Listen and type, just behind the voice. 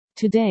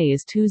Today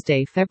is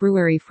Tuesday,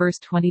 February 1,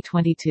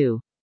 2022.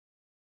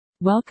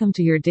 Welcome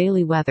to your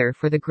daily weather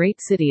for the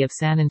great city of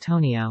San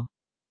Antonio.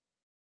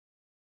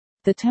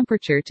 The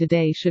temperature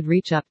today should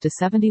reach up to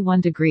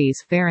 71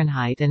 degrees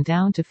Fahrenheit and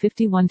down to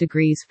 51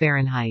 degrees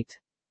Fahrenheit.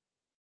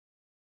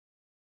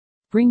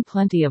 Bring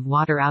plenty of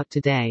water out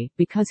today,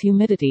 because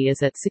humidity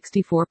is at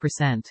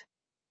 64%.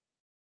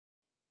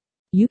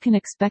 You can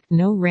expect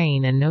no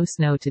rain and no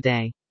snow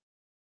today.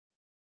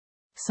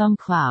 Some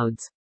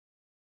clouds.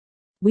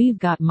 We've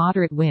got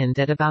moderate wind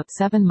at about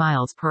 7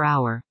 miles per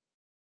hour.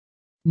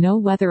 No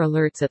weather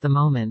alerts at the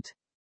moment.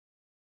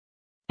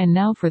 And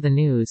now for the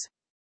news.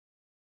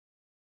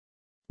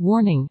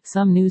 Warning,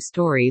 some news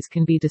stories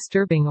can be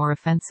disturbing or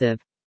offensive.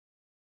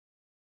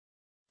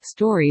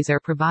 Stories are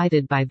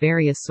provided by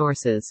various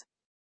sources.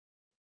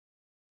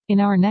 In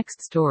our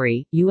next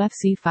story,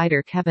 UFC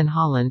fighter Kevin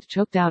Holland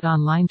choked out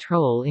online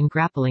troll in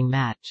grappling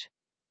match.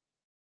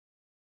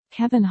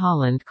 Kevin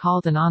Holland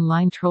called an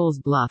online troll's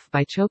bluff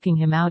by choking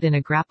him out in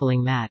a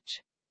grappling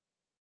match.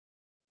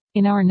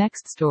 In our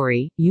next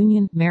story,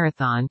 Union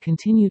Marathon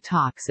continue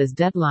talks as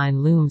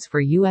deadline looms for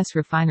U.S.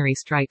 refinery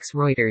strikes.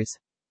 Reuters.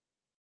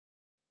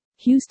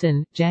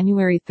 Houston,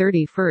 January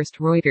 31.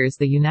 Reuters.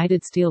 The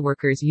United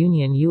Steelworkers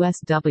Union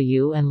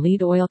USW and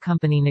lead oil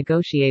company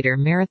negotiator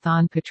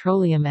Marathon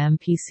Petroleum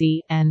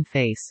MPC/N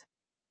face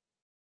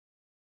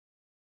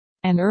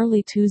an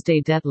early Tuesday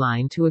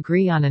deadline to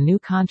agree on a new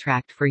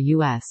contract for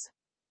U.S.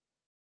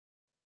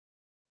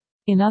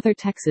 In other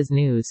Texas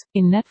news,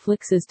 in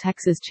Netflix's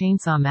Texas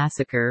Chainsaw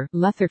Massacre,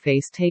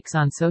 Leatherface takes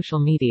on social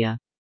media.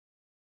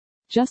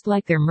 Just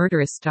like their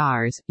murderous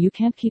stars, you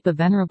can't keep a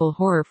venerable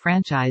horror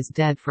franchise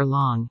dead for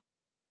long.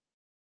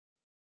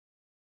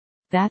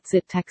 That's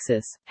it,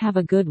 Texas. Have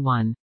a good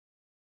one.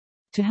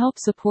 To help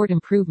support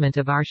improvement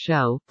of our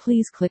show,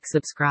 please click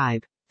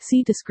subscribe.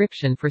 See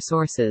description for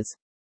sources.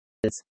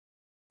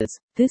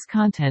 This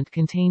content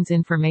contains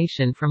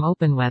information from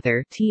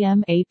OpenWeather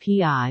 (TM)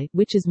 API,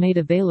 which is made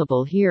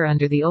available here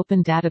under the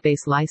Open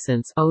Database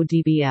License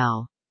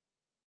 (ODBL).